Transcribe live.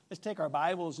Let's take our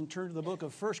Bibles and turn to the book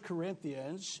of 1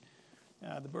 Corinthians.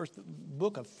 The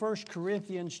book of 1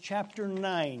 Corinthians chapter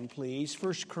 9, please.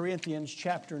 1 Corinthians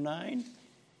chapter 9.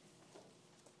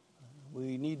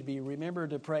 We need to be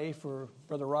remembered to pray for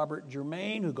Brother Robert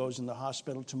Germain, who goes in the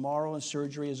hospital tomorrow, and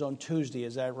surgery is on Tuesday.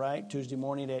 Is that right? Tuesday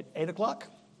morning at 8 o'clock?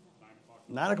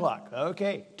 9 o'clock.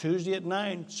 Okay. Tuesday at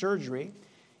 9, surgery.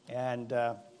 And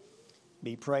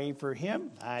be praying for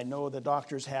him. I know the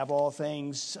doctors have all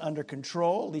things under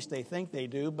control. At least they think they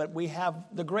do. But we have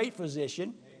the great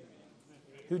physician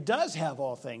who does have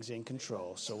all things in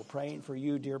control. So we're praying for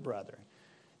you, dear brother.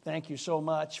 Thank you so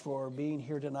much for being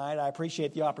here tonight. I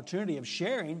appreciate the opportunity of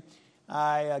sharing.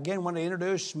 I, again, want to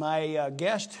introduce my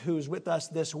guest who's with us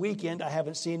this weekend. I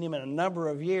haven't seen him in a number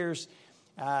of years.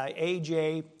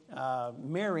 A.J.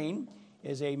 Mering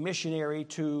is a missionary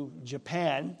to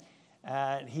Japan.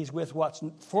 He's with what's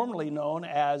formerly known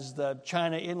as the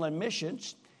China Inland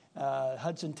Missions,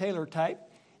 Hudson Taylor type,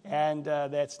 and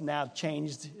that's now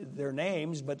changed their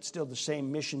names, but still the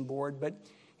same mission board. But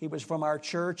he was from our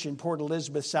church in Port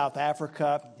Elizabeth, South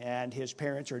Africa, and his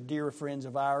parents are dear friends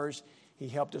of ours. He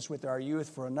helped us with our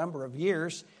youth for a number of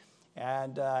years.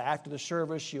 And after the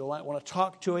service, you'll want to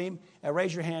talk to him.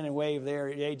 Raise your hand and wave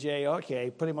there, AJ. Okay,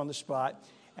 put him on the spot.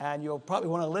 And you'll probably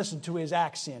want to listen to his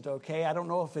accent, okay? I don't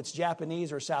know if it's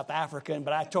Japanese or South African,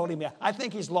 but I told him, I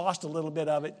think he's lost a little bit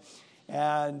of it.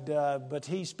 And but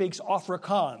he speaks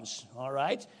Afrikaans, all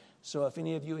right? So if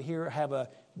any of you here have a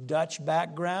Dutch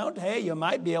background, hey, you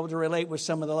might be able to relate with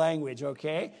some of the language,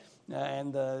 okay?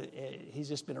 And he's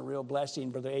just been a real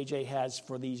blessing, Brother AJ has,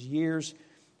 for these years.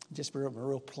 Just been a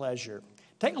real pleasure.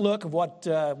 Take a look at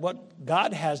what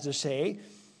God has to say.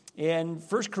 In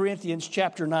 1 Corinthians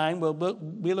chapter 9, we'll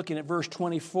be looking at verse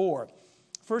 24.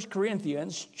 1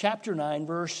 Corinthians chapter 9,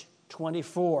 verse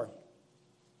 24.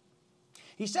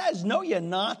 He says, "Know ye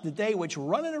not that they which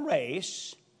run in a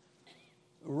race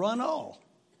run all,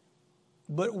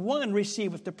 but one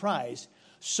receiveth the prize.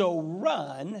 So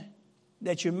run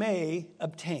that you may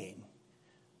obtain."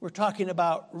 We're talking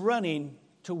about running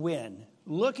to win,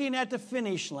 looking at the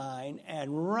finish line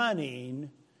and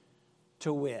running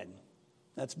to win.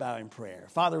 Let's bow in prayer.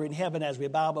 Father in heaven, as we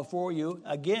bow before you,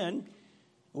 again,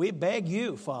 we beg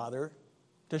you, Father,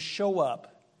 to show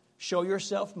up, show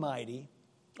yourself mighty,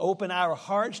 open our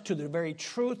hearts to the very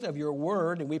truth of your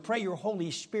word, and we pray your Holy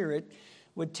Spirit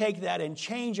would take that and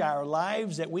change our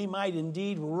lives, that we might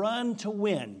indeed run to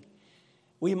win.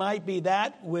 We might be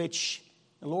that which,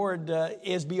 Lord,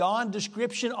 is beyond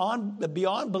description,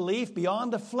 beyond belief,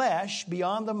 beyond the flesh,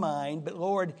 beyond the mind, but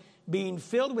Lord, being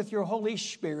filled with your Holy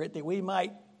Spirit, that we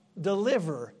might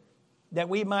deliver, that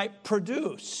we might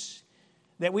produce,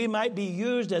 that we might be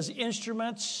used as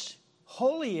instruments,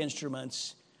 holy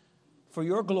instruments, for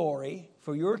your glory,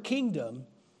 for your kingdom.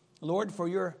 Lord, for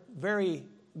your very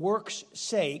work's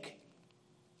sake,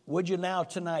 would you now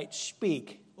tonight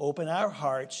speak, open our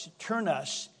hearts, turn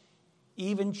us,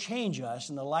 even change us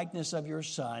in the likeness of your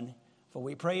Son. For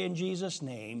we pray in Jesus'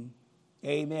 name,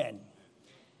 amen.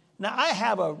 Now, I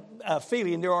have a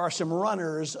feeling there are some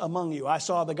runners among you. I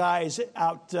saw the guys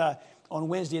out on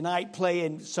Wednesday night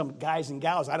playing, some guys and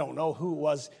gals, I don't know who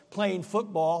was, playing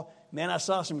football. Man, I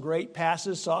saw some great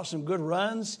passes, saw some good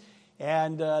runs,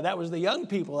 and that was the young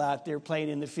people out there playing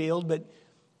in the field. But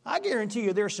I guarantee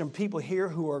you there's some people here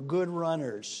who are good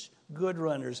runners, good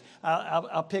runners.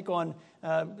 I'll pick on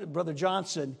Brother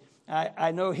Johnson.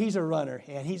 I know he's a runner,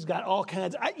 and he's got all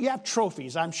kinds. You have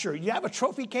trophies, I'm sure. You have a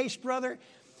trophy case, brother?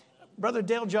 Brother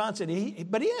Dale Johnson,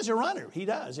 but he is a runner. He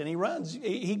does, and he runs.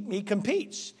 He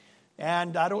competes.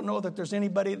 And I don't know that there's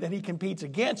anybody that he competes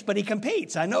against, but he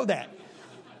competes. I know that.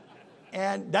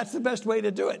 And that's the best way to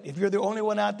do it. If you're the only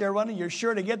one out there running, you're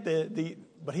sure to get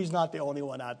but he's not the only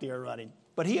one out there running.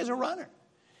 But he is a runner.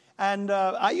 And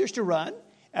I used to run.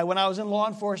 And when I was in law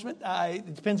enforcement,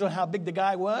 it depends on how big the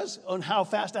guy was, on how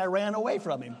fast I ran away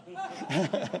from him.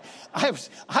 I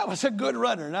was a good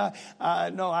runner. Now,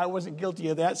 no, I wasn't guilty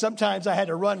of that. Sometimes I had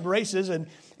to run races,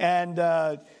 and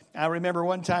I remember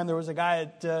one time there was a guy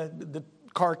at the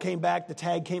car came back, the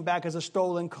tag came back as a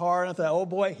stolen car, and I thought, oh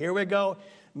boy, here we go.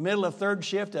 Middle of third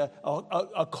shift,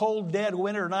 a cold, dead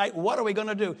winter night. What are we going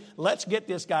to do? Let's get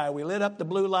this guy. We lit up the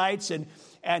blue lights,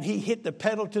 and he hit the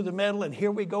pedal to the metal, and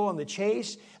here we go on the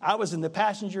chase. I was in the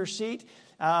passenger seat.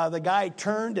 The guy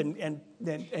turned and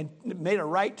made a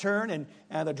right turn,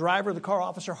 and the driver, the car,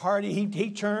 Officer Hardy,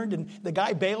 he turned, and the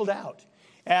guy bailed out.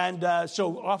 And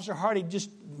so Officer Hardy just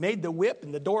made the whip,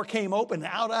 and the door came open, and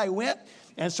out I went.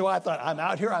 And so I thought, I'm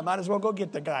out here, I might as well go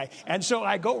get the guy. And so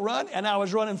I go run, and I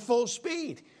was running full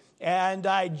speed. And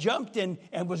I jumped and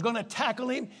was going to tackle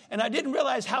him, and I didn't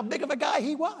realize how big of a guy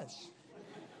he was.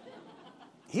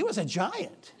 he was a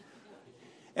giant.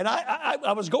 And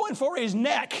I was going for his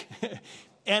neck,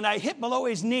 and I hit below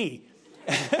his knee.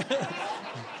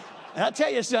 And I'll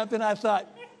tell you something, I thought,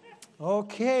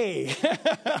 okay.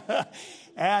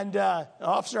 And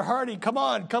Officer Hardy, come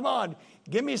on,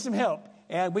 give me some help.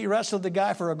 And we wrestled the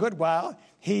guy for a good while.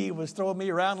 He was throwing me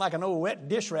around like an old wet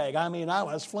dish rag. I mean, I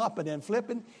was flopping and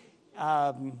flipping.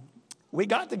 We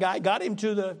got the guy, got him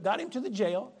to the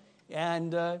jail,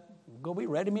 and we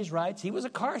read him his rights. He was a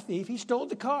car thief. He stole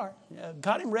the car,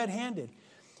 got him red-handed.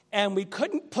 And we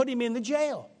couldn't put him in the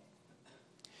jail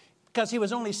because he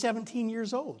was only 17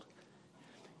 years old.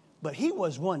 But he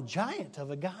was one giant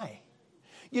of a guy.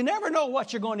 You never know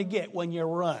what you're going to get when you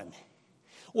run.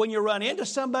 When you run into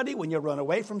somebody, when you run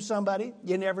away from somebody,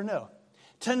 you never know.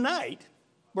 Tonight,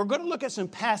 we're going to look at some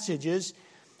passages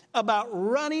about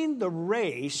running the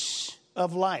race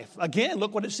of life. Again,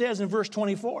 look what it says in verse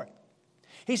 24.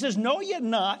 He says, know ye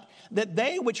not that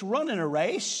they which run in a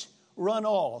race run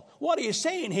all. What he is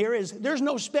saying here is there's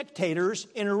no spectators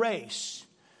in a race.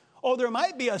 Oh, there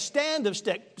might be a stand of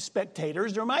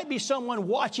spectators. There might be someone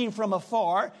watching from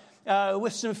afar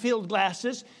with some field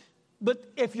glasses. But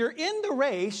if you're in the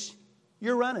race,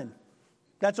 you're running.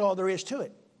 That's all there is to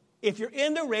it. If you're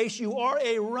in the race, you are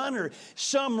a runner.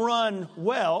 Some run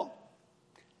well.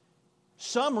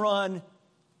 Some run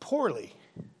poorly.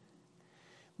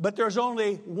 But there's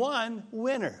only one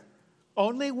winner.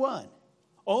 Only one.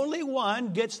 Only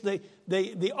one gets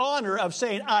the honor of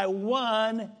saying, I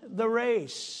won the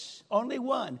race. Only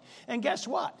one. And guess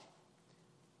what?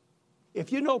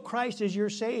 If you know Christ as your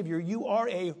Savior, you are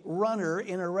a runner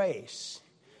in a race.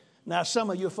 Now, some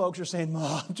of you folks are saying,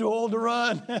 oh, I'm too old to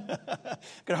run.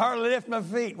 Can hardly lift my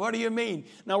feet. What do you mean?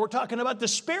 Now, we're talking about the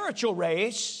spiritual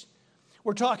race.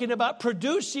 We're talking about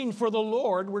producing for the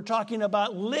Lord. We're talking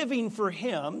about living for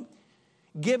Him,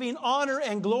 giving honor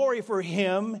and glory for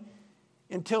Him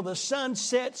until the sun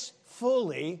sets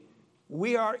fully.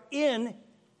 We are in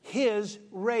His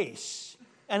race,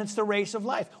 and it's the race of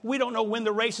life. We don't know when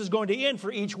the race is going to end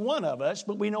for each one of us,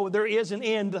 but we know there is an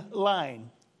end line.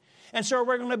 And so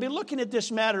we're going to be looking at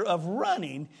this matter of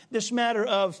running, this matter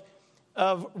of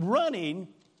running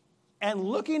and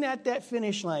looking at that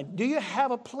finish line. Do you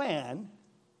have a plan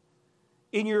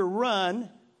in your run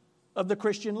of the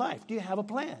Christian life? Do you have a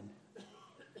plan?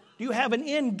 Do you have an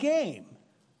end game?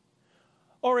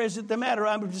 Or is it the matter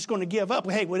I'm just going to give up?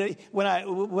 Hey,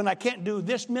 when I can't do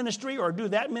this ministry or do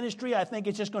that ministry, I think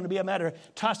it's just going to be a matter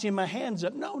of tossing my hands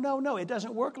up. No. It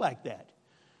doesn't work like that.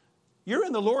 You're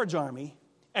in the Lord's army,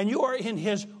 and you are in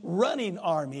His running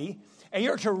army, and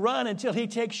you're to run until He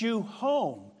takes you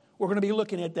home. We're going to be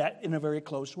looking at that in a very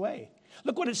close way.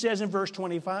 Look what it says in verse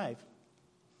 25.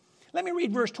 Let me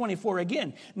read verse 24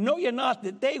 again. Know ye not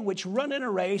that they which run in a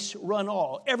race run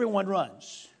all? Everyone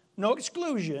runs. No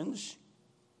exclusions.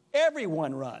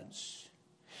 Everyone runs.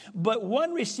 But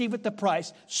one receiveth the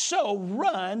prize. So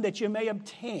run that you may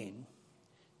obtain.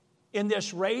 In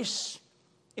this race,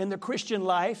 in the Christian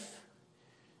life,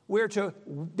 we're to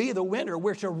be the winner.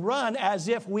 We're to run as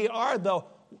if we are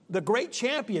the great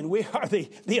champion. We are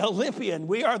the Olympian.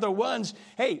 We are the ones.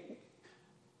 Hey,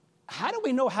 how do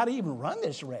we know how to even run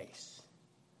this race?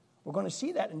 We're going to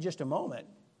see that in just a moment.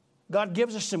 God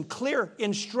gives us some clear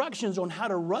instructions on how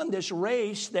to run this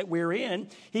race that we're in.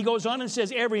 He goes on and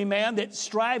says, every man that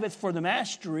striveth for the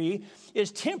mastery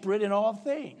is temperate in all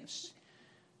things.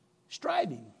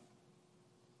 Striving.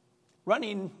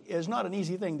 Running is not an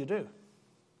easy thing to do.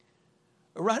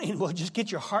 Running will just get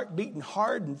your heart beating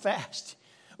hard and fast.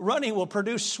 Running will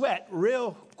produce sweat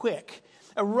real quick.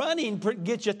 Running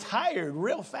gets you tired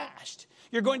real fast.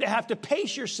 You're going to have to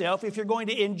pace yourself if you're going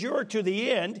to endure to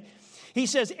the end. He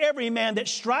says, every man that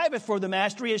striveth for the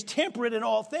mastery is temperate in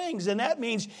all things. And that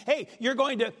means, hey, you're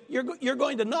going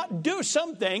to not do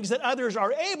some things that others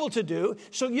are able to do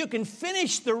so you can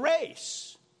finish the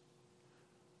race.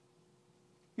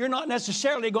 You're not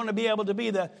necessarily going to be able to be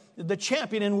the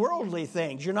champion in worldly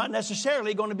things. You're not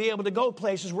necessarily going to be able to go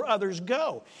places where others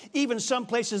go. Even some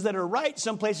places that are right,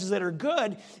 some places that are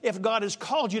good, if God has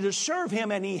called you to serve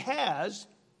Him, and He has,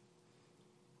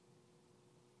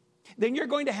 then you're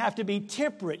going to have to be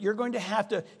temperate. You're going to have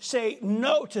to say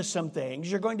no to some things.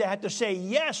 You're going to have to say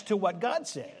yes to what God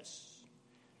says.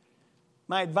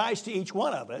 My advice to each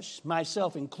one of us,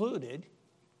 myself included,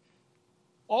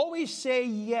 always say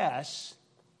yes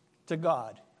to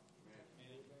God.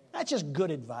 That's just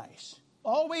good advice.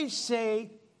 Always say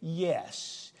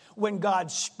yes. When God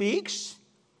speaks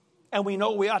and we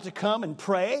know we ought to come and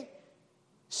pray,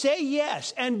 say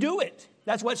yes and do it.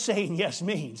 That's what saying yes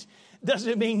means.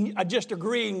 Doesn't mean just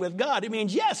agreeing with God. It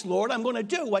means, yes, Lord, I'm going to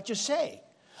do what you say.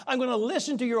 I'm going to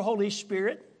listen to your Holy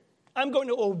Spirit. I'm going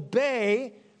to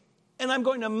obey, and I'm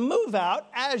going to move out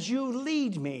as you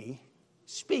lead me.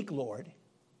 Speak, Lord.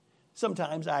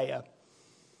 Sometimes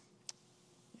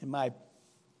in my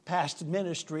past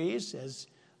ministries, as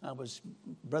I was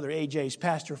Brother AJ's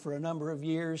pastor for a number of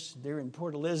years there in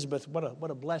Port Elizabeth, what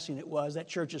a blessing it was. That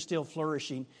church is still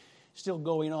flourishing, still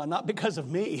going on, not because of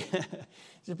me.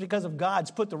 It's because of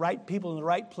God's put the right people in the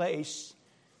right place,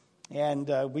 and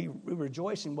we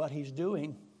rejoice in what he's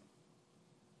doing.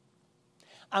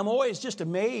 I'm always just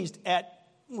amazed at,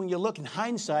 when you look in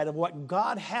hindsight, of what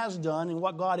God has done and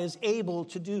what God is able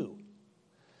to do.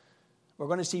 We're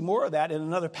going to see more of that in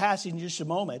another passage in just a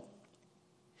moment.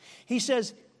 He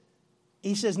says,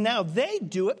 now they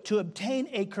do it to obtain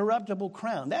a corruptible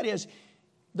crown. That is,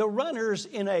 the runners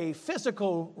in a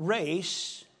physical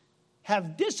race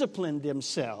have disciplined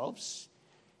themselves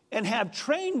and have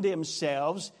trained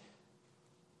themselves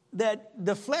that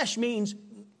the flesh means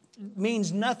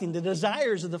nothing. The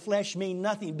desires of the flesh mean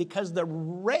nothing, because the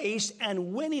race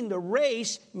and winning the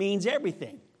race means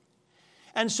everything.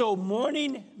 And so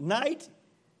morning, night,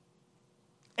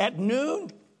 at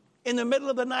noon, in the middle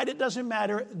of the night, it doesn't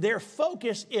matter. Their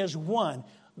focus is one,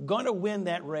 going to win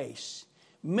that race.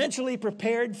 Mentally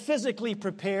prepared, physically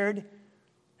prepared,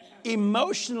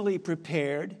 emotionally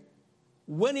prepared.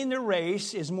 Winning the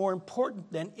race is more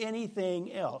important than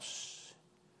anything else.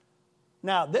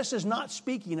 Now, this is not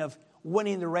speaking of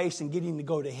winning the race and getting to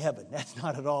go to heaven. That's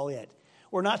not at all it.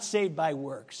 We're not saved by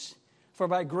works. For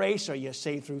by grace are you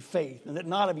saved through faith, and that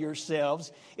not of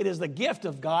yourselves. It is the gift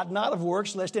of God, not of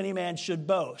works, lest any man should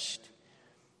boast.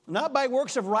 Not by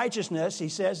works of righteousness, he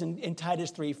says in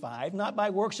Titus 3:5, not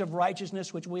by works of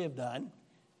righteousness which we have done,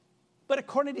 but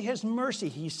according to his mercy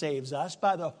he saves us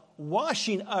by the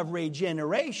washing of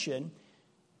regeneration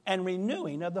and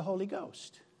renewing of the Holy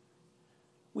Ghost.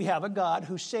 We have a God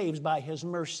who saves by his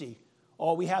mercy.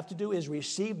 All we have to do is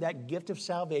receive that gift of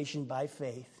salvation by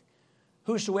faith.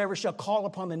 Whosoever shall call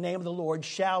upon the name of the Lord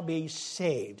shall be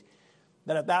saved.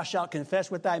 That if thou shalt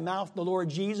confess with thy mouth the Lord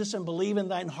Jesus and believe in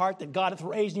thine heart that God hath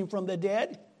raised him from the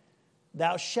dead,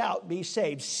 thou shalt be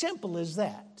saved. Simple as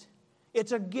that.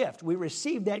 It's a gift. We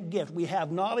receive that gift. We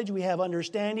have knowledge, we have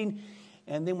understanding,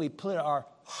 and then we put our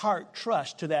heart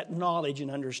trust to that knowledge and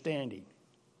understanding.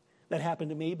 That happened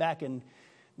to me back in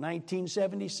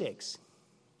 1976.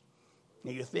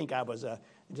 Now, you think I was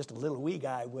just a little wee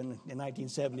guy in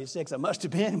 1976. I must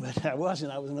have been, but I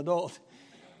wasn't. I was an adult.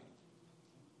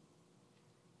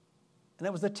 And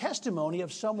that was the testimony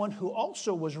of someone who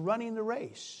also was running the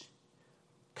race.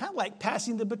 Kind of like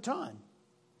passing the baton.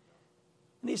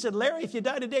 And he said, Larry, if you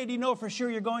die today, do you know for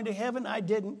sure you're going to heaven? I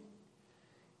didn't.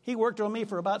 He worked on me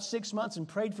for about 6 months and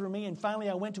prayed for me. And finally,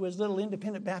 I went to his little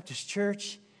independent Baptist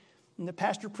church. And the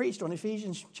pastor preached on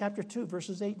Ephesians chapter 2,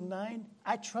 verses 8 and 9.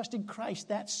 I trusted Christ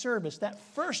that service, that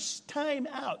first time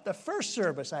out, the first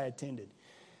service I attended.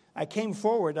 I came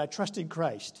forward, I trusted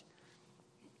Christ.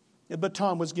 The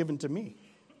baton was given to me.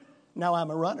 Now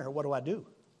I'm a runner. What do?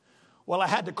 Well, I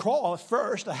had to crawl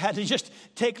first. I had to just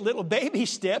take little baby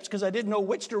steps because I didn't know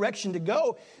which direction to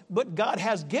go. But God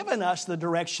has given us the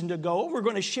direction to go. We're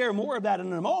going to share more of that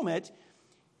in a moment.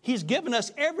 He's given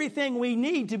us everything we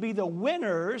need to be the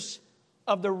winners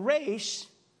of the race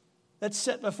that's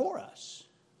set before us.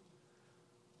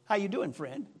 How you doing,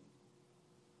 friend?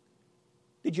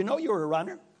 Did you know you were a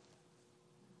runner?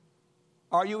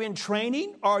 Are you in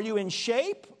training? Are you in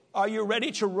shape? Are you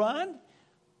ready to run?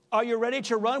 Are you ready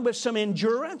to run with some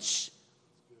endurance?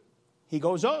 He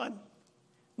goes on.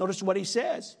 Notice what he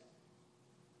says.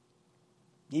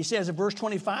 He says in verse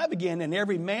 25 again, and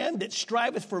every man that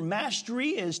striveth for mastery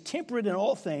is temperate in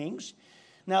all things.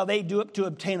 Now they do it to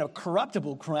obtain a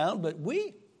corruptible crown, but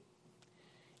we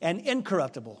an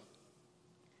incorruptible.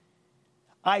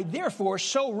 I therefore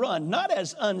so run, not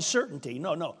as uncertainty.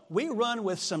 No. We run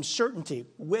with some certainty,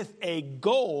 with a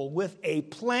goal, with a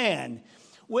plan,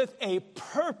 with a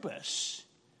purpose.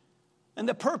 And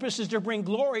the purpose is to bring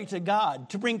glory to God,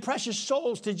 to bring precious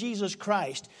souls to Jesus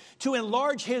Christ, to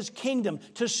enlarge his kingdom,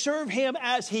 to serve him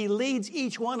as he leads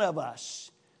each one of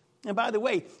us. And by the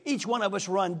way, each one of us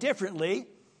run differently,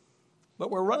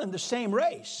 but we're running the same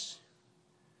race.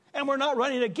 And we're not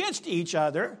running against each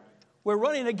other. We're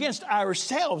running against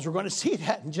ourselves. We're going to see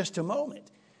that in just a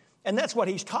moment. And that's what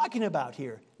he's talking about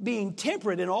here, being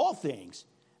temperate in all things.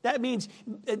 That means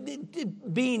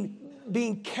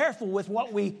being careful with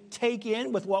what we take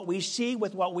in, with what we see,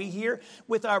 with what we hear,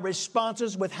 with our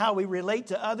responses, with how we relate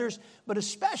to others, but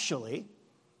especially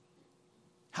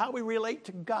how we relate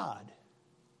to God.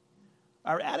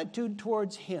 Our attitude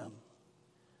towards him.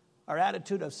 Our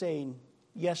attitude of saying,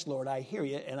 Yes, Lord, I hear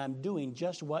you, and I'm doing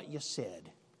just what you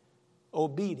said.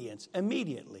 Obedience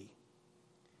immediately.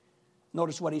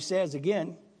 Notice what he says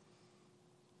again.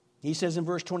 He says in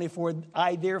verse 24,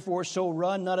 I therefore so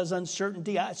run, not as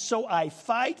uncertainty. So I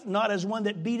fight, not as one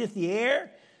that beateth the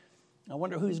air. I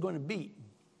wonder who he's going to beat.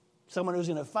 Someone who's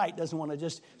in a fight doesn't want to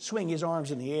just swing his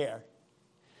arms in the air.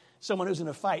 Someone who's in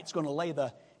a fight is going to lay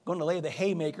the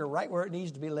haymaker right where it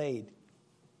needs to be laid.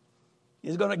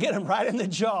 He's going to get him right in the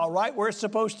jaw, right where it's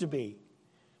supposed to be.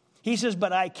 He says,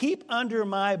 but I keep under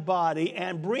my body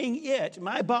and bring it,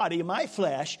 my body, my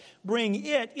flesh, bring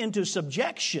it into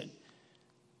subjection,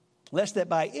 lest that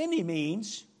by any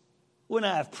means, when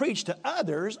I have preached to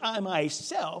others, I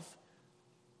myself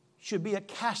should be a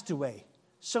castaway,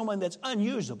 someone that's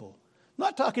unusable.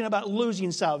 Not talking about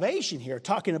losing salvation here,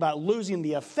 talking about losing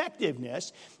the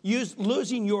effectiveness,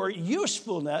 losing your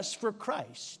usefulness for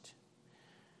Christ.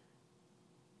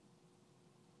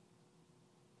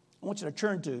 I want you to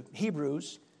turn to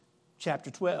Hebrews chapter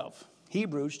 12.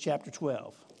 Hebrews chapter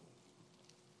 12.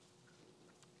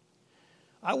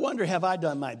 I wonder, have I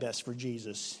done my best for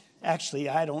Jesus? Actually,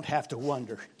 I don't have to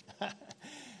wonder.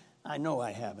 I know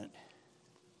I haven't.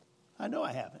 I know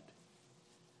I haven't.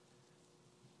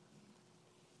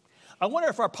 I wonder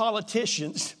if our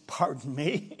politicians, pardon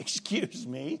me, excuse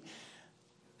me,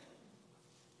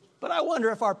 but I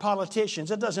wonder if our politicians,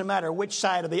 it doesn't matter which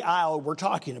side of the aisle we're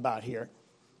talking about here,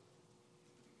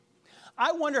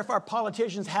 I wonder if our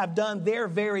politicians have done their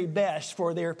very best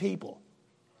for their people.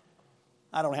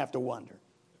 I don't have to wonder.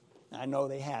 I know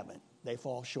they haven't. They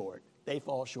fall short. They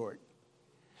fall short.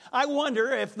 I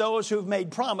wonder if those who've made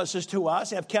promises to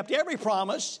us have kept every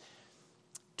promise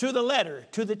to the letter,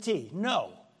 to the T.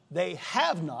 No, they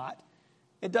have not.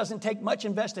 It doesn't take much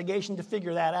investigation to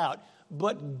figure that out.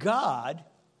 But God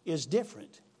is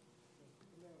different.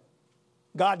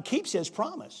 God keeps his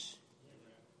promise.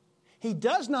 He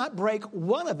does not break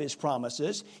one of his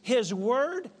promises. His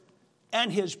word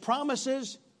and his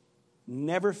promises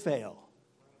never fail.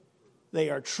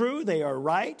 They are true, they are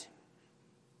right,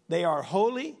 they are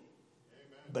holy,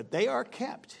 but they are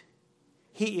kept.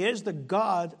 He is the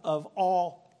God of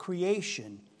all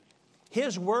creation.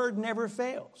 His word never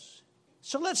fails.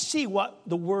 So let's see what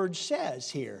the word says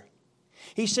here.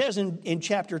 He says in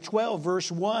chapter 12,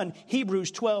 verse 1,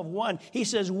 Hebrews 12:1, he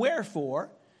says,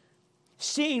 wherefore,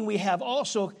 seeing we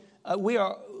also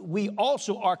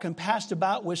are compassed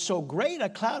about with so great a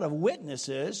cloud of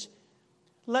witnesses,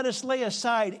 let us lay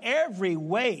aside every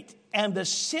weight and the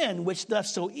sin which doth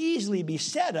so easily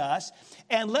beset us,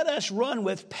 and let us run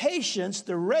with patience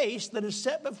the race that is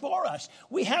set before us.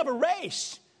 We have a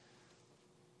race.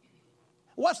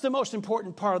 What's the most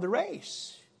important part of the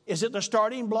race? Is it the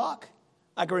starting block?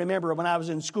 I can remember when I was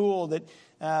in school that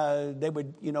they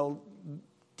would,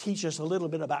 teach us a little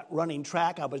bit about running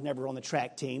track. I was never on the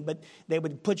track team, but they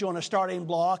would put you on a starting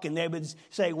block and they would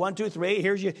say, 1, 2, 3,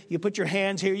 here's you put your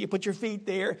hands here, you put your feet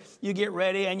there, you get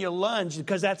ready and you lunge,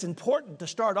 because that's important to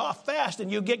start off fast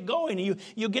and you get going and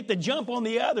you get the jump on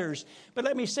the others. But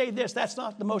let me say this, that's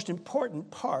not the most important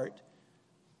part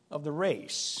of the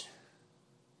race.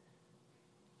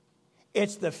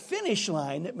 It's the finish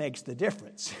line that makes the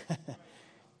difference.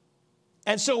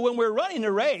 And so when we're running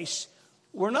a race,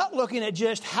 we're not looking at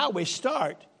just how we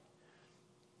start.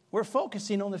 We're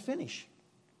focusing on the finish.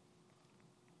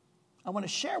 I want to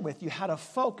share with you how to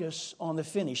focus on the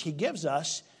finish. He gives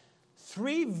us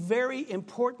 3 very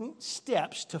important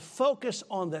steps to focus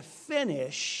on the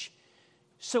finish,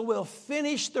 so we'll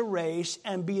finish the race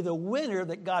and be the winner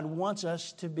that God wants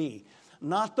us to be.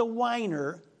 Not the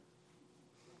whiner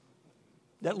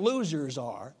that losers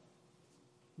are,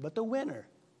 but the winner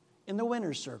in the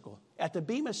winner's circle at the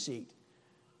Bema seat,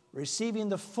 receiving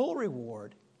the full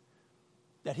reward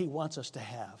that he wants us to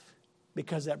have,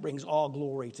 because that brings all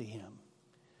glory to him.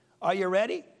 Are you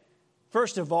ready?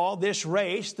 First of all, this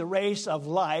race, the race of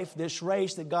life, this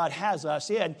race that God has us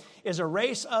in, is a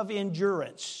race of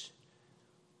endurance.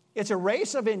 It's a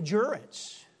race of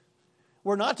endurance.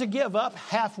 We're not to give up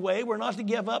halfway. We're not to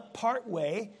give up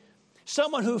partway.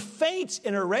 Someone who faints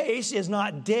in a race is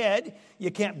not dead. You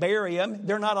can't bury them.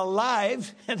 They're not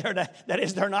alive.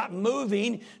 They're not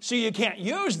moving, so you can't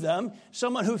use them.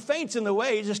 Someone who faints in the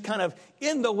way is just kind of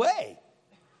in the way,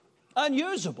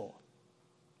 unusable.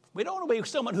 We don't want to be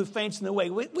someone who faints in the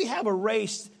way. We have a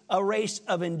race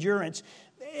of endurance.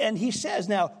 And he says,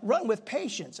 now, run with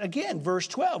patience. Again, verse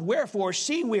 12, wherefore,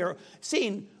 seeing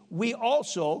we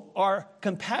also are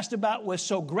compassed about with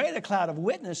so great a cloud of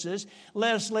witnesses,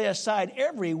 let us lay aside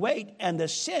every weight and the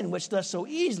sin which does so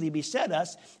easily beset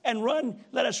us, and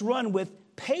let us run with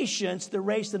patience the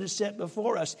race that is set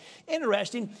before us.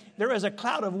 Interesting, there is a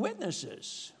cloud of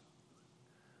witnesses.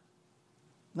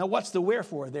 Now, what's the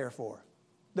wherefore, therefore?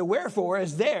 The wherefore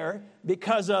is there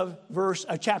because of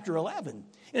chapter 11.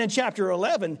 And in chapter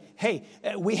 11,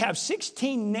 we have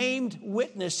 16 named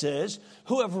witnesses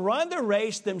who have run the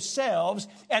race themselves,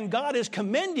 and God is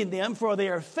commending them for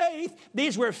their faith.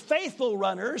 These were faithful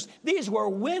runners. These were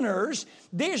winners.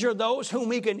 These are those whom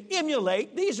we can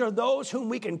emulate. These are those whom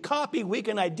we can copy, we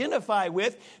can identify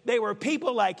with. They were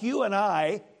people like you and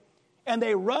I, and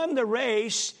they run the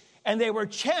race, and they were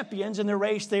champions in the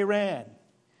race they ran.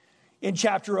 In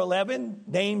chapter 11,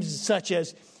 names such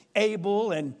as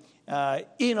Abel and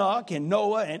Enoch and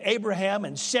Noah and Abraham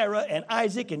and Sarah and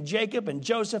Isaac and Jacob and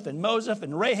Joseph and Moses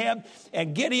and Rahab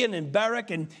and Gideon and Barak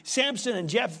and Samson and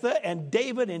Jephthah and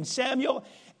David and Samuel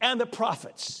and the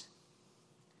prophets.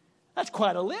 That's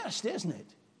quite a list, isn't it?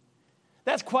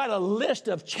 That's quite a list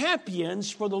of champions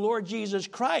for the Lord Jesus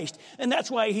Christ. And that's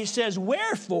why he says,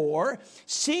 wherefore,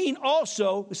 seeing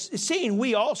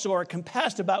we also are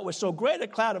compassed about with so great a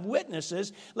cloud of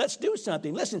witnesses, let's do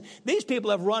something. Listen, these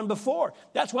people have run before.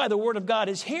 That's why the word of God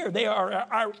is here. They are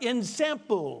our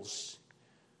ensamples.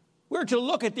 We're to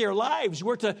look at their lives.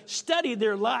 We're to study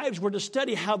their lives. We're to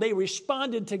study how they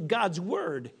responded to God's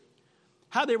word,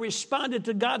 how they responded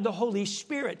to God the Holy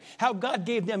Spirit, how God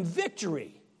gave them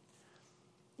victory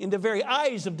in the very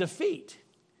eyes of defeat,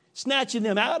 snatching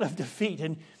them out of defeat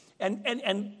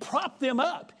and prop them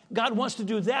up. God wants to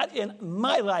do that in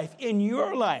my life, in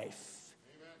your life.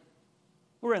 Amen.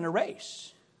 We're in a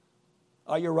race.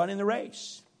 Are you running the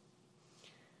race?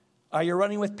 Are you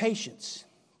running with patience?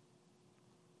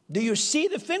 Do you see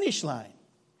the finish line?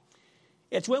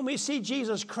 It's when we see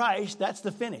Jesus Christ, that's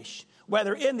the finish.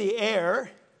 Whether in the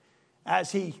air,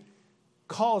 as he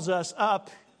calls us up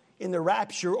in the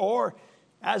rapture, or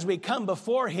as we come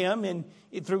before him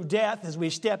through death, as we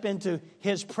step into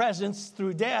his presence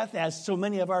through death, as so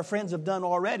many of our friends have done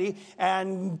already,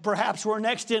 and perhaps we're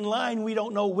next in line, we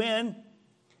don't know when,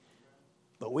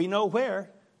 but we know where.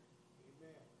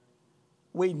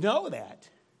 We know that.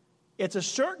 It's a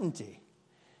certainty.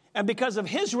 And because of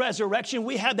his resurrection,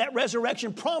 we have that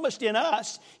resurrection promised in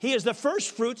us. He is the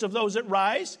first fruits of those that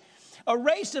rise. A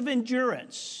race of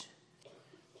endurance.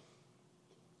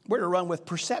 We're to run with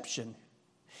perception.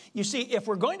 You see, if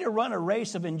we're going to run a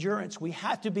race of endurance, we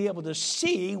have to be able to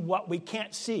see what we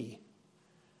can't see.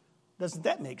 Doesn't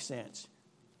that make sense?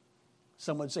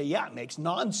 Someone would say, yeah, it makes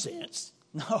nonsense.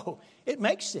 No, it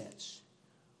makes sense.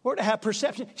 We're to have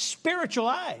perception, spiritual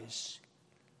eyes.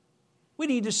 We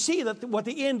need to see that what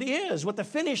the end is, what the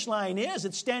finish line is.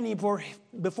 It's standing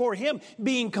before him,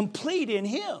 being complete in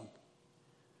him.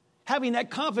 Having that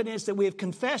confidence that we have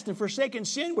confessed and forsaken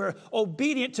sin, we're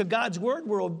obedient to God's word,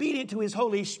 we're obedient to his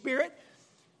Holy Spirit.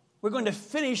 We're going to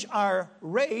finish our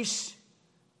race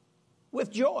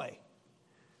with joy.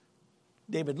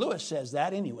 David Lewis says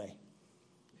that anyway.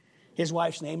 His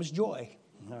wife's name is Joy.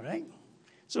 All right?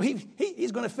 So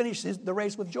he's going to finish the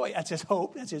race with joy. That's his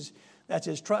hope. That's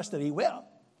his trust that he will.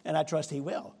 And I trust he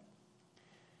will.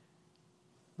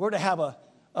 We're to have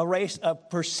a race of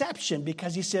perception,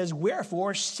 because he says,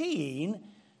 wherefore, seeing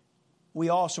we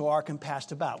also are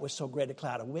compassed about with so great a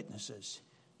cloud of witnesses.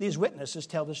 These witnesses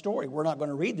tell the story. We're not going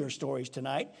to read their stories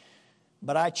tonight,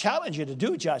 but I challenge you to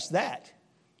do just that.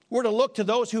 We're to look to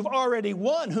those who've already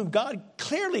won, whom God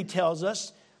clearly tells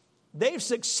us they've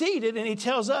succeeded, and he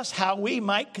tells us how we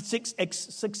might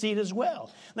succeed as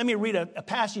well. Let me read a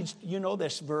passage, you know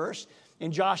this verse,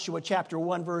 in Joshua chapter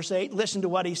 1, verse 8. Listen to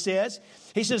what he says.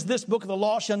 He says, this book of the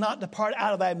law shall not depart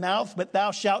out of thy mouth, but thou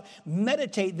shalt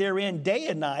meditate therein day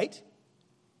and night,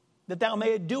 that thou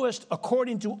mayest doest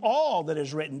according to all that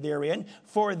is written therein.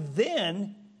 For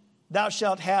then thou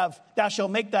shalt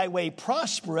make thy way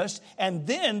prosperous, and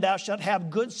then thou shalt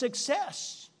have good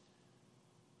success.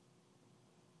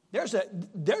 There's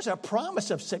a promise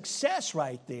of success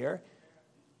right there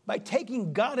by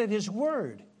taking God at his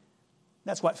word.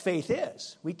 That's what faith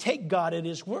is. We take God at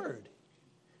his word.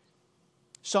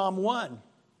 Psalm 1.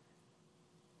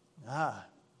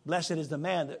 Blessed is the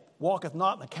man that walketh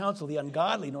not in the counsel of the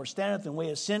ungodly, nor standeth in the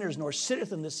way of sinners, nor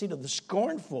sitteth in the seat of the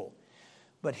scornful.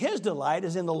 But his delight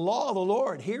is in the law of the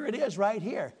Lord. Here it is right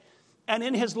here. And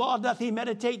in his law doth he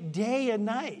meditate day and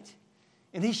night.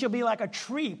 And he shall be like a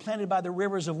tree planted by the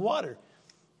rivers of water,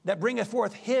 that bringeth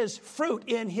forth his fruit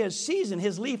in his season.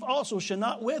 His leaf also shall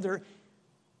not wither,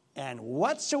 and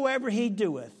whatsoever he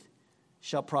doeth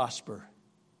shall prosper.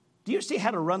 Do you see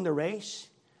how to run the race?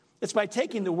 It's by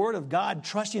taking the word of God,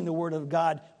 trusting the word of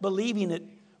God, believing it,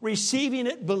 receiving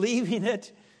it, believing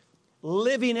it,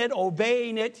 living it,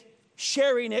 obeying it,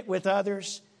 sharing it with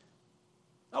others.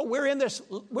 Oh, we're in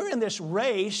this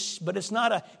race, but it's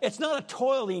not a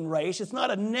toiling race. It's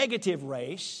not a negative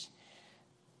race.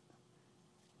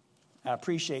 I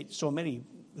appreciate so many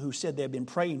who said they've been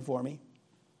praying for me.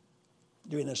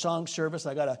 During the song service,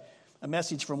 I got a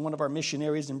message from one of our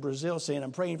missionaries in Brazil saying,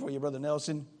 "I'm praying for you, Brother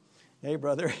Nelson." Hey,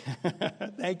 brother.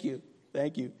 Thank you.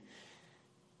 Thank you.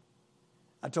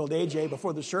 I told AJ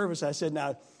before the service, I said,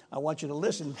 "Now, I want you to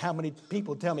listen how many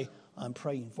people tell me, 'I'm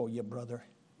praying for you, brother.'"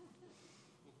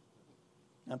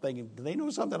 I'm thinking, do they know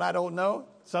something I don't know?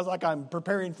 Sounds like I'm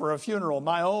preparing for a funeral,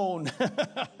 my own.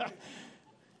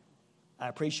 I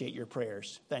appreciate your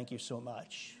prayers. Thank you so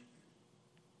much.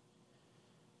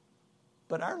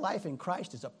 But our life in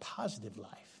Christ is a positive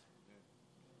life.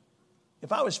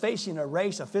 If I was facing a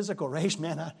race, a physical race,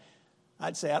 man,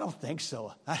 I'd say, I don't think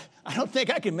so. I don't think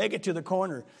I can make it to the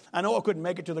corner. I know I couldn't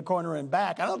make it to the corner and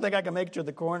back. I don't think I can make it to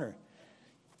the corner.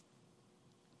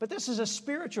 But this is a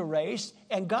spiritual race,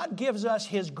 and God gives us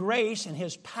His grace and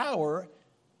His power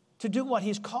to do what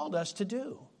He's called us to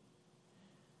do.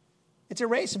 It's a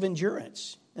race of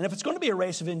endurance. And if it's going to be a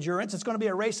race of endurance, it's going to be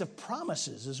a race of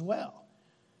promises as well.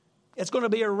 It's going to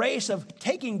be a race of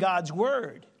taking God's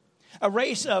word, a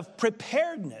race of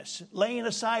preparedness, laying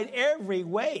aside every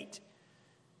weight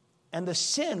and the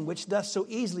sin which doth so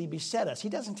easily beset us. He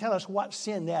doesn't tell us what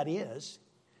sin that is.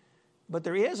 But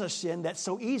there is a sin that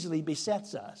so easily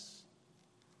besets us.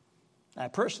 I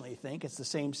personally think it's the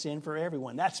same sin for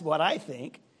everyone. That's what I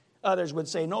think. Others would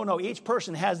say, no, each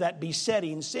person has that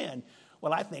besetting sin.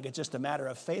 Well, I think it's just a matter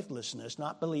of faithlessness,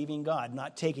 not believing God,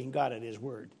 not taking God at His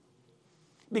word.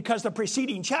 Because the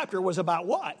preceding chapter was about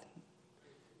what?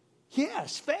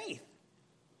 Yes, faith.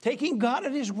 Taking God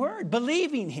at His word,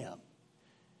 believing Him.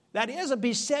 That is a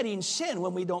besetting sin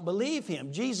when we don't believe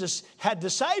Him. Jesus had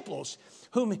disciples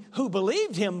who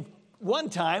believed Him one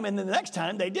time, and then the next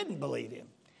time they didn't believe Him.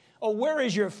 Oh, where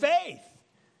is your faith?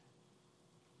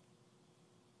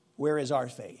 Where is our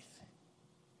faith?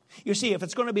 You see, if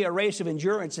it's going to be a race of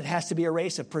endurance, it has to be a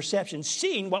race of perception,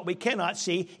 seeing what we cannot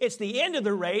see. It's the end of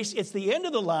the race. It's the end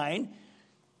of the line.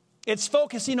 It's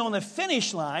focusing on the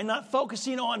finish line, not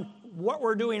focusing on what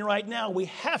we're doing right now. We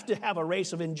have to have a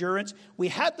race of endurance. We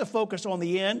have to focus on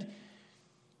the end.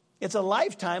 It's a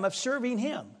lifetime of serving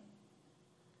Him.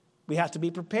 We have to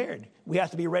be prepared. We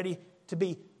have to be ready to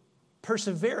be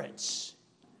perseverance.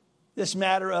 This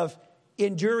matter of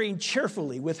enduring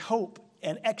cheerfully with hope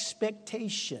and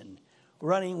expectation,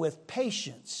 running with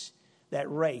patience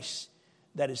that race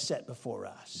that is set before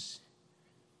us.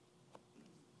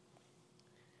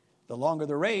 The longer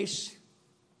the race,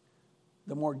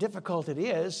 the more difficult it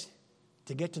is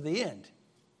to get to the end.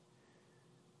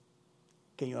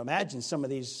 Can you imagine some of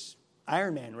these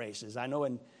Ironman races? I know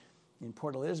in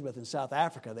Port Elizabeth in South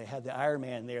Africa, they had the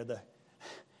Ironman there,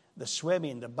 the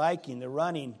swimming, the biking, the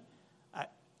running.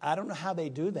 I don't know how they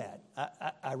do that.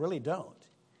 I really don't.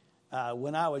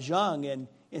 When I was young and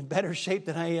in better shape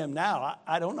than I am now,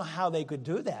 I don't know how they could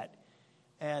do that.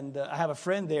 And I have a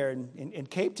friend there in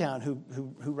Cape Town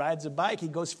who rides a bike. He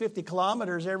goes 50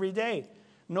 kilometers every day.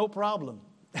 No problem.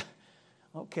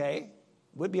 Okay,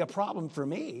 would be a problem for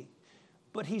me.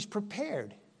 But he's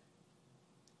prepared.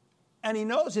 And he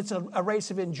knows it's a race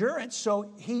of endurance,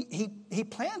 so he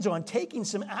plans on taking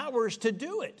some hours to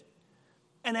do it.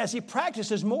 And as he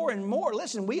practices more and more,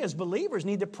 listen, we as believers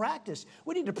need to practice.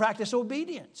 We need to practice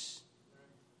obedience.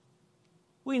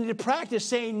 We need to practice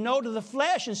saying no to the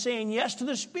flesh and saying yes to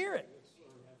the Spirit.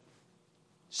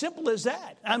 Simple as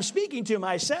that. I'm speaking to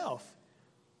myself.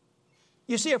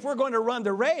 You see, if we're going to run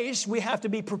the race, we have to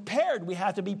be prepared. We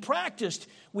have to be practiced.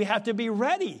 We have to be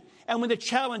ready. And when the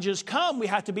challenges come, we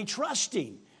have to be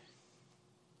trusting.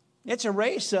 It's a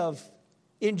race of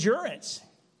endurance.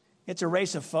 It's a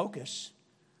race of focus.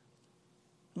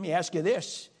 Let me ask you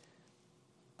this.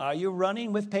 Are you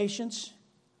running with patience?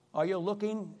 Are you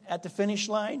looking at the finish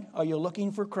line? Are you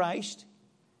looking for Christ?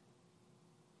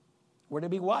 We're to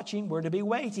be watching. We're to be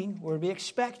waiting. We're to be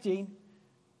expecting.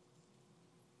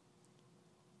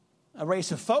 A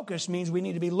race of focus means we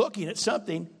need to be looking at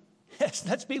something. Yes,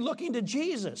 let's be looking to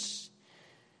Jesus.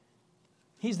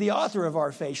 He's the author of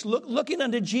our faith. Looking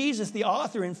unto Jesus, the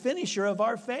author and finisher of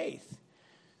our faith.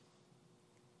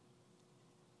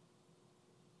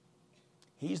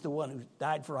 He's the one who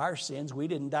died for our sins. We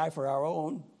didn't die for our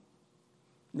own.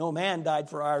 No man died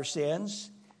for our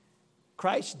sins.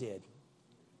 Christ did.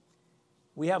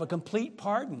 We have a complete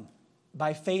pardon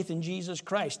by faith in Jesus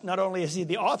Christ. Not only is He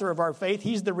the author of our faith,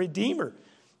 He's the redeemer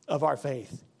of our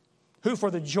faith, who for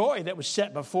the joy that was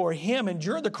set before Him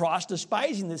endured the cross,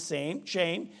 despising the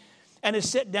shame, and is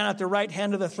set down at the right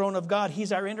hand of the throne of God.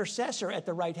 He's our intercessor at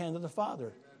the right hand of the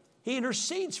Father. He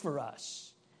intercedes for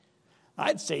us.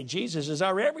 I'd say Jesus is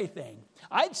our everything.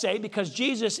 I'd say because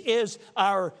Jesus is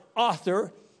our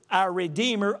author, our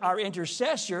redeemer, our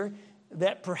intercessor,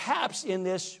 that perhaps in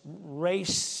this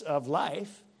race of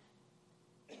life,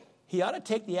 he ought to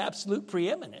take the absolute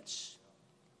preeminence.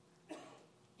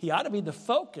 He ought to be the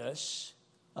focus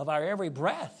of our every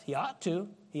breath. He ought to.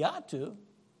 He ought to.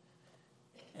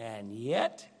 And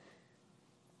yet,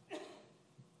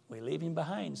 we leave him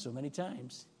behind so many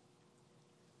times.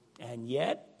 And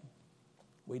yet,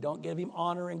 we don't give him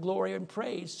honor and glory and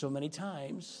praise so many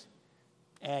times.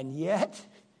 And yet,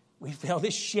 we fail to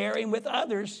share him with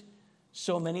others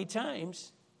so many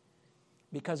times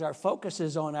because our focus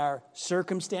is on our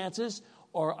circumstances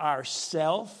or our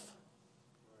self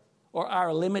or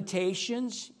our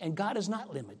limitations, and God is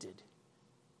not limited.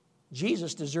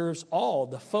 Jesus deserves all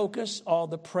the focus, all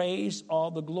the praise, all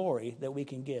the glory that we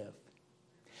can give.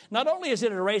 Not only is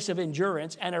it a race of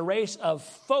endurance and a race of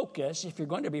focus, if you're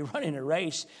going to be running a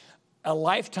race, a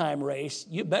lifetime race,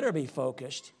 you better be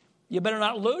focused. You better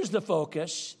not lose the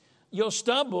focus. You'll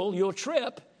stumble, you'll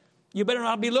trip. You better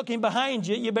not be looking behind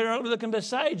you. You better not be looking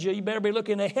beside you. You better be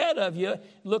looking ahead of you,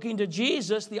 looking to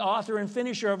Jesus, the author and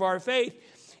finisher of our faith.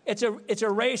 It's a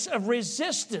race of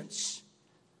resistance.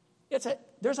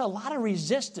 There's a lot of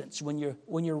resistance when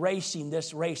you're racing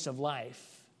this race of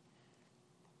life.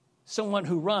 Someone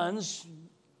who runs,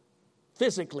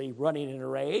 physically running in a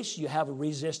race, you have a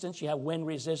resistance, you have wind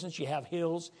resistance, you have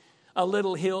hills, a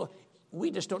little hill.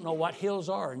 We just don't know what hills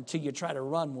are until you try to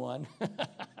run one.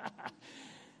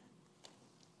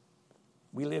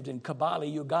 We lived in Kabale,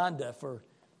 Uganda for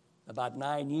about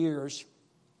 9 years.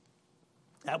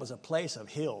 That was a place of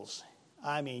hills.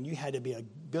 I mean, you had to be a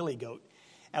billy goat.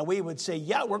 And we would say,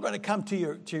 yeah, we're going to come to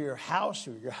your house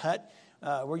or your hut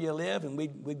where you live. And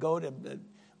we'd go to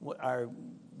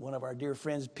one of our dear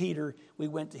friends, Peter. We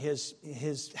went to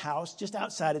his house just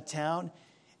outside of town.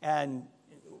 And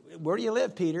where do you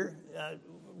live, Peter?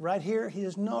 Right here? He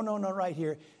says, no, right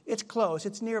here. It's close.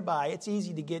 It's nearby. It's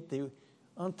easy to get to.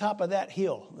 On top of that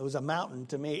hill, it was a mountain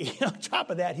to me, on top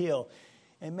of that hill.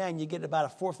 And man, you get about a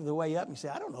fourth of the way up and you say,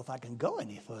 I don't know if I can go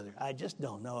any further. I just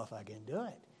don't know if I can do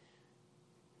it.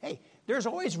 Hey, there's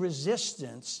always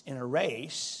resistance in a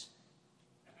race.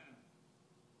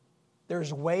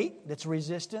 There's weight that's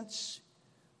resistance.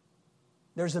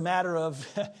 There's a matter of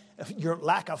your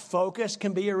lack of focus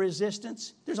can be a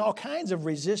resistance. There's all kinds of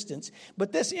resistance.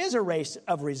 But this is a race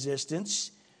of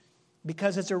resistance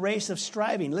because it's a race of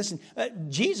striving. Listen,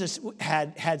 Jesus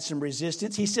had some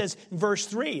resistance. He says, verse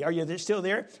 3, are you still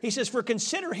there? He says, for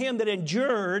consider him that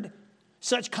endured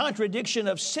such contradiction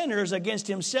of sinners against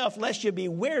himself, lest you be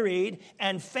wearied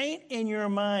and faint in your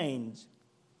minds.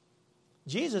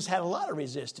 Jesus had a lot of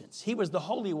resistance. He was the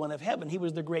Holy One of heaven. He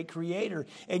was the great creator.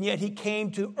 And yet he came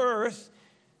to earth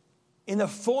in the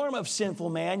form of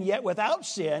sinful man, yet without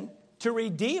sin, to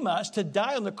redeem us, to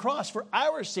die on the cross for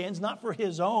our sins, not for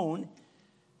his own,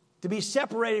 to be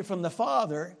separated from the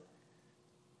Father.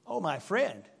 Oh, my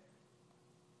friend,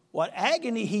 what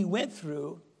agony he went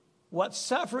through, what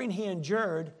suffering he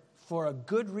endured for a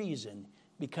good reason,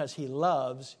 because he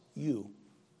loves you.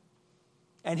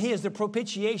 And he is the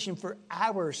propitiation for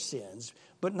our sins,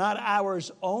 but not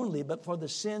ours only, but for the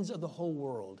sins of the whole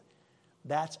world.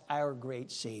 That's our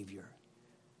great Savior.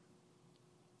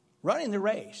 Running the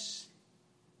race.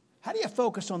 How do you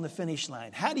focus on the finish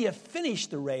line? How do you finish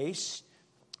the race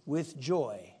with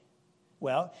joy?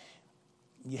 Well,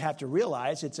 you have to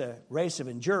realize it's a race of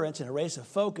endurance and a race of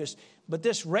focus. But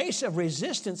this race of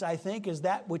resistance, I think, is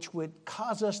that which would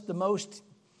cause us the most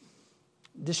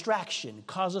distraction,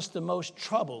 cause us the most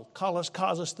trouble,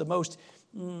 cause us the most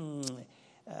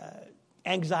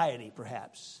anxiety,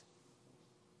 perhaps.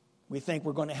 We think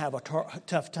we're going to have a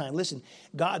tough time. Listen,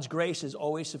 God's grace is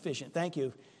always sufficient. Thank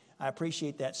you. I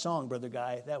appreciate that song, Brother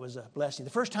Guy. That was a blessing.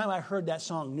 The first time I heard that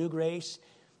song, New Grace,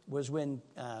 was when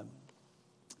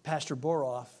Pastor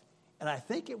Boroff, and I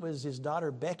think it was his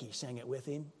daughter Becky sang it with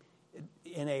him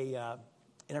in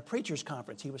a preacher's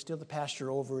conference. He was still the pastor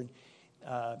over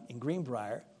in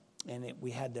Greenbrier, and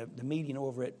we had the meeting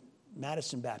over at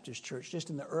Madison Baptist Church just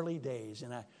in the early days,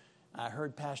 and I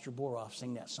heard Pastor Boroff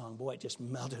sing that song. Boy, it just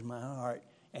melted my heart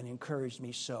and encouraged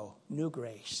me so. New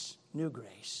grace,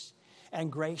 and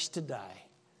grace to die.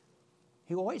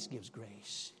 He always gives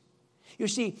grace. You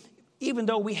see, even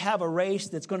though we have a race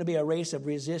that's going to be a race of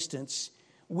resistance,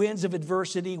 winds of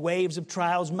adversity, waves of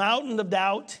trials, mountain of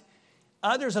doubt,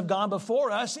 others have gone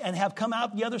before us and have come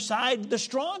out the other side the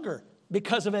stronger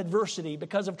because of adversity,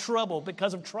 because of trouble,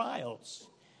 because of trials.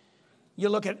 You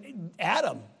look at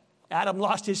Adam. Adam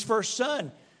lost his first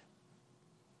son.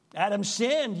 Adam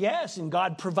sinned, yes, and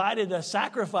God provided a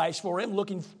sacrifice for him,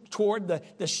 looking toward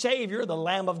the Savior, the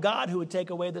Lamb of God, who would take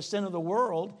away the sin of the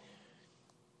world.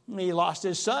 He lost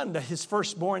his son. His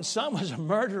firstborn son was a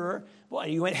murderer. Boy,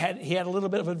 he had a little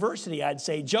bit of adversity, I'd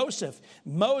say. Joseph,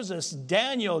 Moses,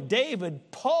 Daniel,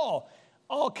 David, Paul,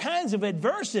 all kinds of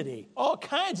adversity, all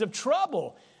kinds of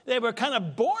trouble. They were kind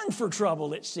of born for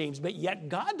trouble, it seems, but yet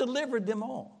God delivered them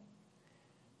all.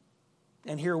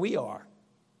 And here we are.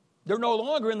 They're no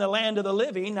longer in the land of the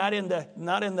living, not in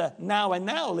the now and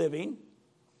now living.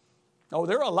 Oh,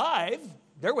 they're alive.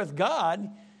 They're with God.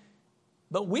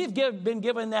 But we've been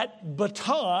given that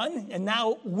baton, and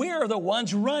now we're the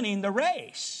ones running the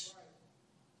race.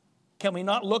 Can we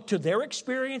not look to their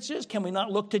experiences? Can we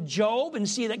not look to Job and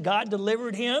see that God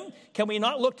delivered him? Can we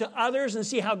not look to others and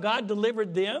see how God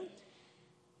delivered them?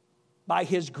 By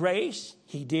his grace,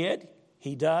 he did.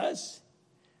 He does.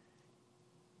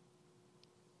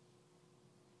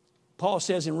 Paul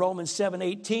says in Romans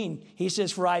 7:18, he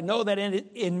says, "For I know that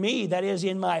in me, that is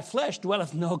in my flesh,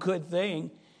 dwelleth no good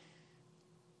thing.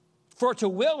 For to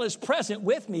will is present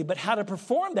with me, but how to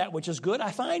perform that which is good I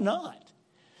find not.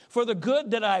 For the good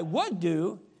that I would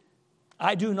do,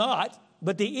 I do not,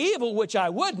 but the evil which I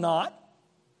would not,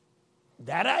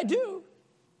 that I do."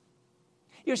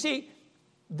 You see,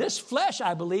 this flesh,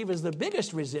 I believe, is the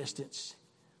biggest resistance.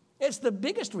 It's the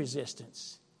biggest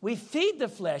resistance. We feed the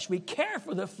flesh. We care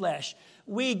for the flesh.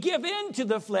 We give in to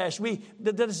the flesh.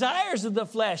 The desires of the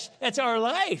flesh. That's our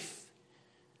life.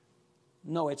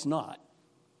 No, it's not.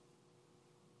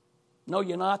 Know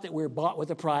you not that we're bought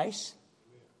with a price?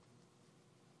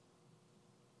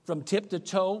 From tip to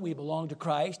toe, we belong to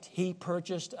Christ. He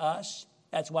purchased us.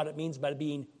 That's what it means by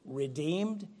being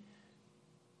redeemed.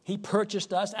 He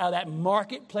purchased us out of that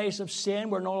marketplace of sin.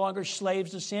 We're no longer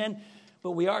slaves to sin,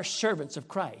 but we are servants of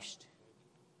Christ.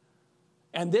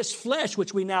 And this flesh,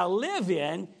 which we now live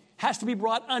in, has to be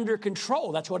brought under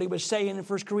control. That's what he was saying in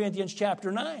 1 Corinthians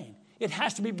chapter 9. It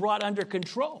has to be brought under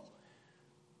control.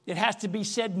 It has to be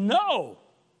said, no.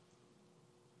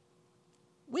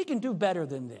 We can do better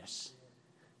than this.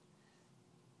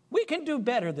 We can do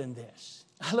better than this.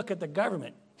 I look at the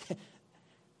government.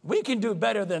 We can do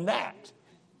better than that.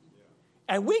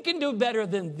 And we can do better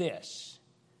than this.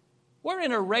 We're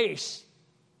in a race.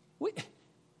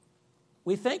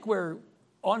 We think we're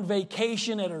on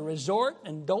vacation at a resort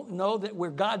and don't know that we're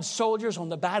God's soldiers on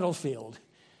the battlefield.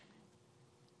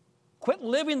 Quit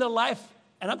living the life,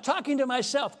 and I'm talking to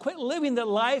myself, quit living the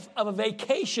life of a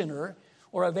vacationer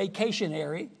or a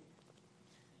vacationary,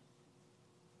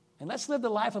 and let's live the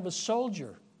life of a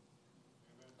soldier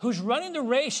who's running the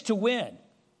race to win,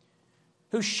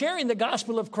 who's sharing the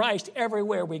gospel of Christ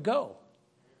everywhere we go.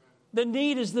 The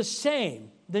need is the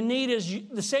same. The need is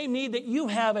the same need that you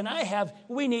have and I have.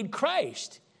 We need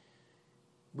Christ.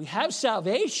 We have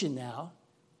salvation now,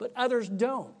 but others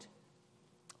don't.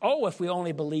 Oh, if we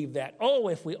only believed that. Oh,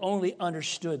 if we only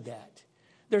understood that.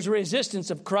 There's a resistance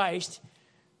of Christ.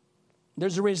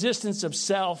 There's a resistance of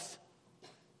self.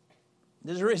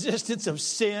 There's a resistance of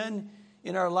sin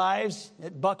in our lives.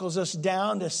 It buckles us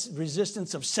down, this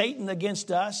resistance of Satan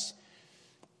against us.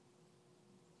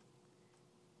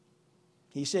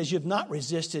 He says, you've not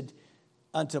resisted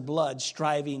unto blood,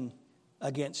 striving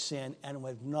against sin, and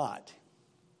we've not.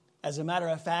 As a matter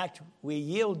of fact, we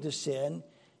yield to sin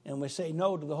and we say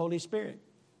no to the Holy Spirit.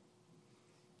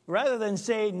 Rather than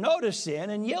say no to sin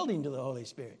and yielding to the Holy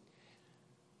Spirit.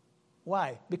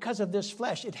 Why? Because of this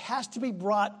flesh. It has to be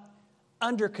brought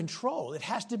under control. It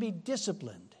has to be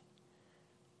disciplined.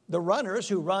 The runners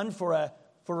who run for a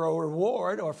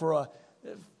reward or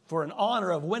for an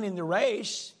honor of winning the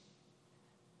race,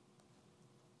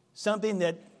 something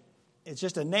that it's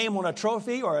just a name on a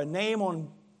trophy or a name on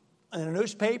in a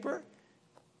newspaper.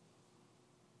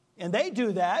 And they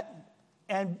do that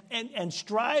and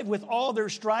strive with all their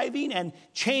striving and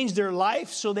change their life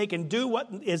so they can do what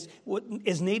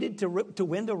is needed to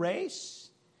win the race.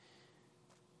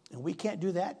 And we can't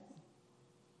do that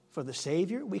for the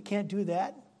Savior. We can't do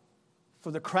that for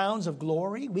the crowns of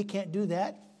glory. We can't do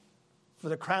that for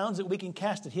the crowns that we can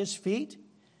cast at His feet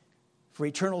for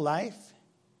eternal life.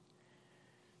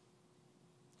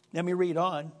 Let me read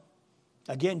on.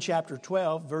 Again, chapter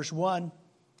 12, verse 1.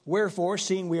 Wherefore,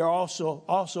 seeing we are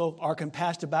also are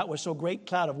compassed about with so great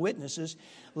cloud of witnesses,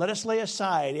 let us lay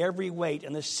aside every weight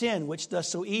and the sin which doth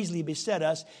so easily beset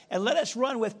us, and let us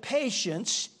run with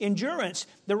patience, endurance,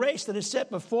 the race that is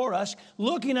set before us,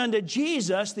 looking unto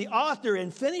Jesus, the author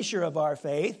and finisher of our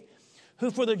faith, who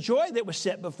for the joy that was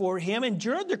set before him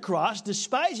endured the cross,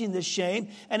 despising the shame,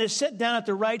 and is set down at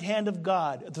the right hand of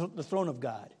God, the throne of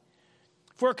God.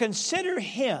 For consider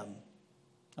him.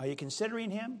 Are you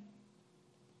considering him?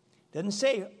 Doesn't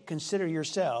say consider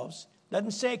yourselves.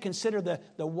 Doesn't say consider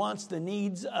the wants, the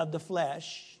needs of the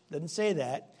flesh. Doesn't say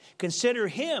that. Consider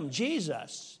him,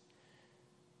 Jesus,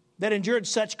 that endured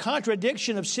such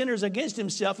contradiction of sinners against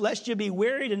himself, lest you be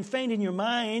wearied and faint in your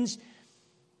minds.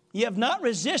 Ye have not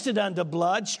resisted unto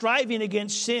blood, striving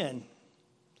against sin.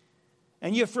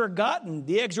 And ye have forgotten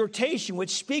the exhortation which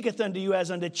speaketh unto you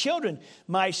as unto children.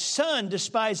 My son,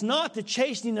 despise not the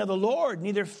chastening of the Lord,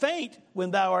 neither faint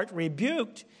when thou art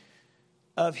rebuked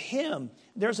of him.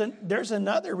 There's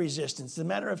another resistance, the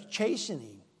matter of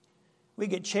chastening. We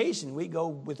get chastened. We go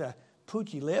with a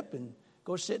poochy lip and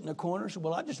go sit in a corner. So,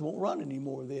 well, I just won't run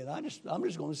anymore then. I'm just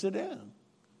going to sit down.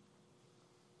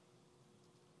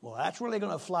 Well, that's really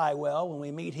going to fly well when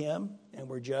we meet him and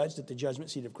we're judged at the judgment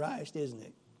seat of Christ, isn't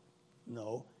it?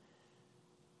 No.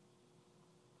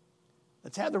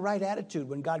 Let's have the right attitude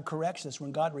when God corrects us,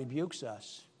 when God rebukes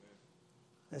us.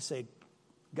 Let's say,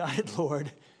 God,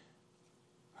 Lord,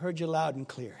 heard you loud and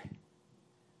clear.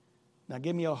 Now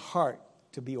give me a heart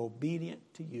to be obedient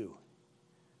to you.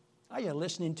 Are you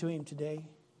listening to him today?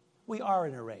 We are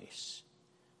in a race.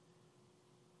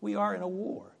 We are in a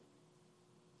war.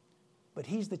 But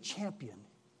he's the champion.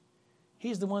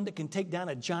 He's the one that can take down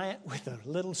a giant with a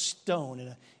little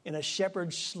stone in a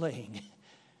shepherd's sling.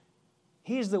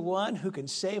 He's the one who can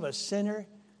save a sinner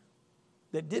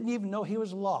that didn't even know he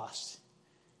was lost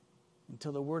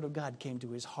until the word of God came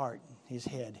to his heart and his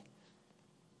head.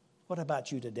 What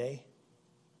about you today?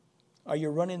 Are you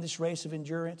running this race of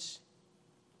endurance?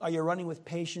 Are you running with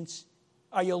patience?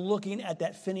 Are you looking at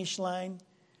that finish line?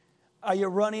 Are you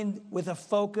running with a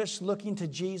focus, looking to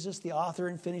Jesus, the author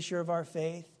and finisher of our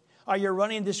faith? Are you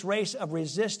running this race of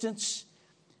resistance?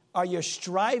 Are you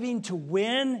striving to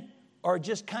win, or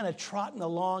just kind of trotting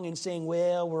along and saying,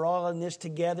 well, we're all in this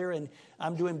together and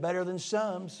I'm doing better than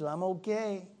some, so I'm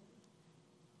okay?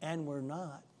 And we're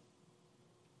not,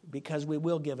 because we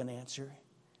will give an answer.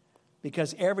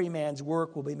 Because every man's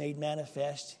work will be made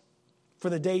manifest. For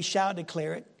the day shall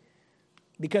declare it.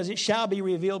 Because it shall be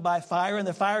revealed by fire, and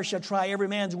the fire shall try every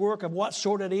man's work of what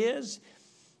sort it is.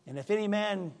 And if any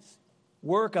man's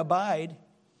work abide,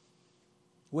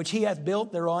 which he hath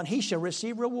built thereon, he shall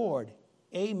receive reward.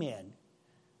 Amen.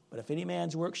 But if any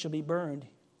man's work shall be burned,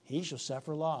 he shall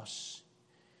suffer loss.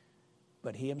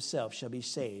 But he himself shall be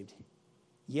saved,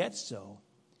 yet so,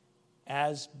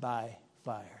 as by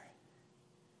fire.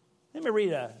 Let me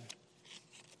read a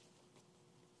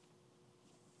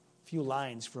few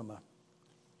lines from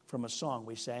a song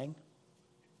we sang.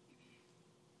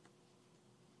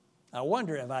 I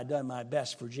wonder if I'd done my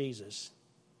best for Jesus,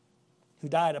 who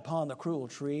died upon the cruel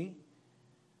tree.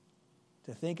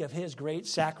 To think of his great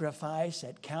sacrifice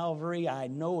at Calvary, I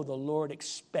know the Lord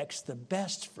expects the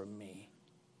best from me.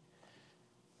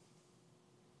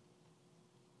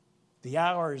 The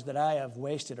hours that I have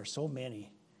wasted are so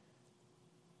many.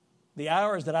 The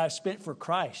hours that I've spent for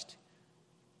Christ,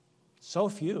 so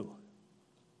few.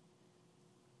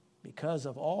 Because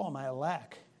of all my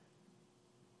lack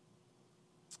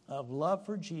of love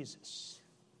for Jesus.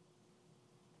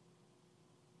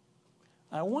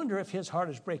 I wonder if his heart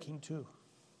is breaking too.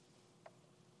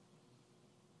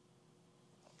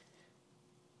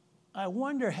 I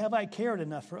wonder, have I cared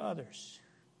enough for others?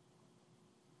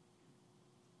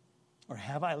 Or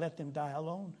have I let them die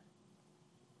alone?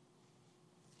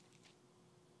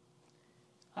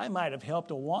 I might have helped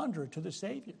a wanderer to the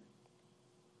Savior.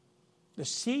 The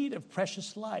seed of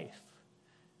precious life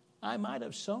I might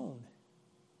have sown.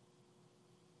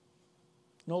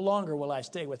 No longer will I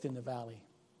stay within the valley.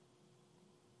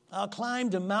 I'll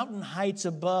climb to mountain heights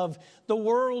above. The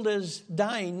world is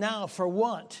dying now for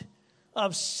want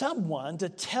of someone to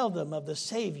tell them of the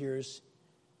Savior's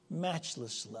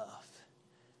matchless love.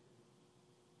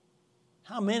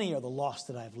 How many are the lost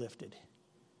that I've lifted?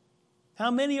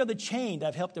 How many are the chained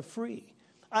I've helped to free?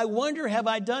 I wonder, have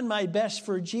I done my best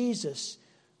for Jesus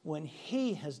when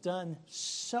he has done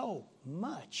so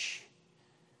much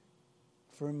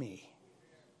for me?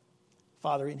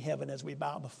 Father in heaven, as we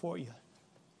bow before you,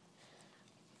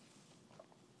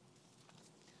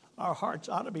 our hearts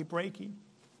ought to be breaking.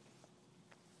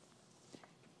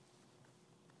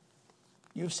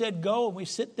 You've said go, and we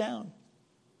sit down.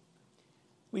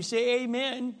 We say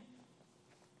amen.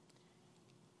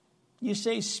 You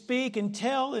say speak and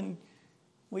tell, and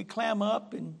we clam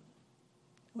up and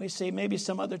we say maybe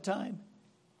some other time.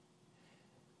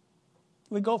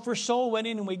 We go for soul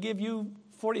winning and we give you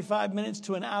 45 minutes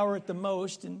to an hour at the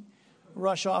most and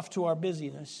rush off to our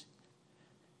busyness.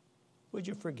 Would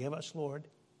you forgive us, Lord?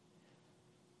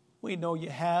 We know you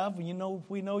have. We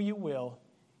know you will.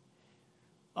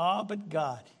 But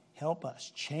God, help us.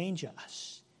 Change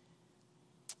us.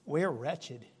 We're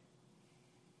wretched.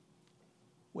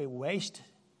 We waste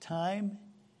time.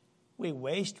 We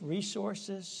waste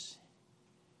resources.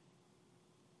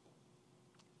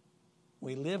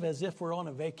 We live as if we're on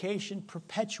a vacation,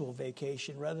 perpetual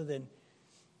vacation, rather than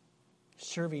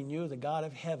serving you, the God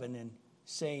of heaven, and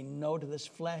saying no to this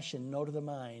flesh and no to the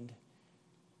mind,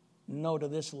 no to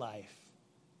this life,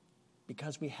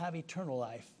 because we have eternal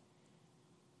life.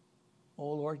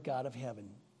 Oh, Lord God of heaven,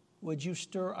 would you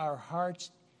stir our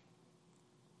hearts,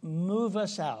 move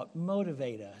us out,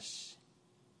 motivate us.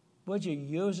 Would you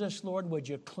use us, Lord? Would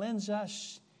you cleanse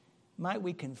us? Might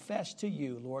we confess to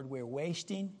you, Lord, we're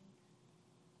wasting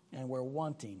and we're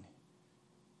wanting.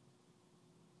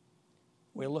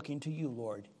 We're looking to you,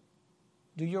 Lord.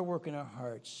 Do your work in our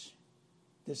hearts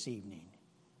this evening.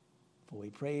 For we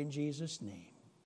pray in Jesus' name.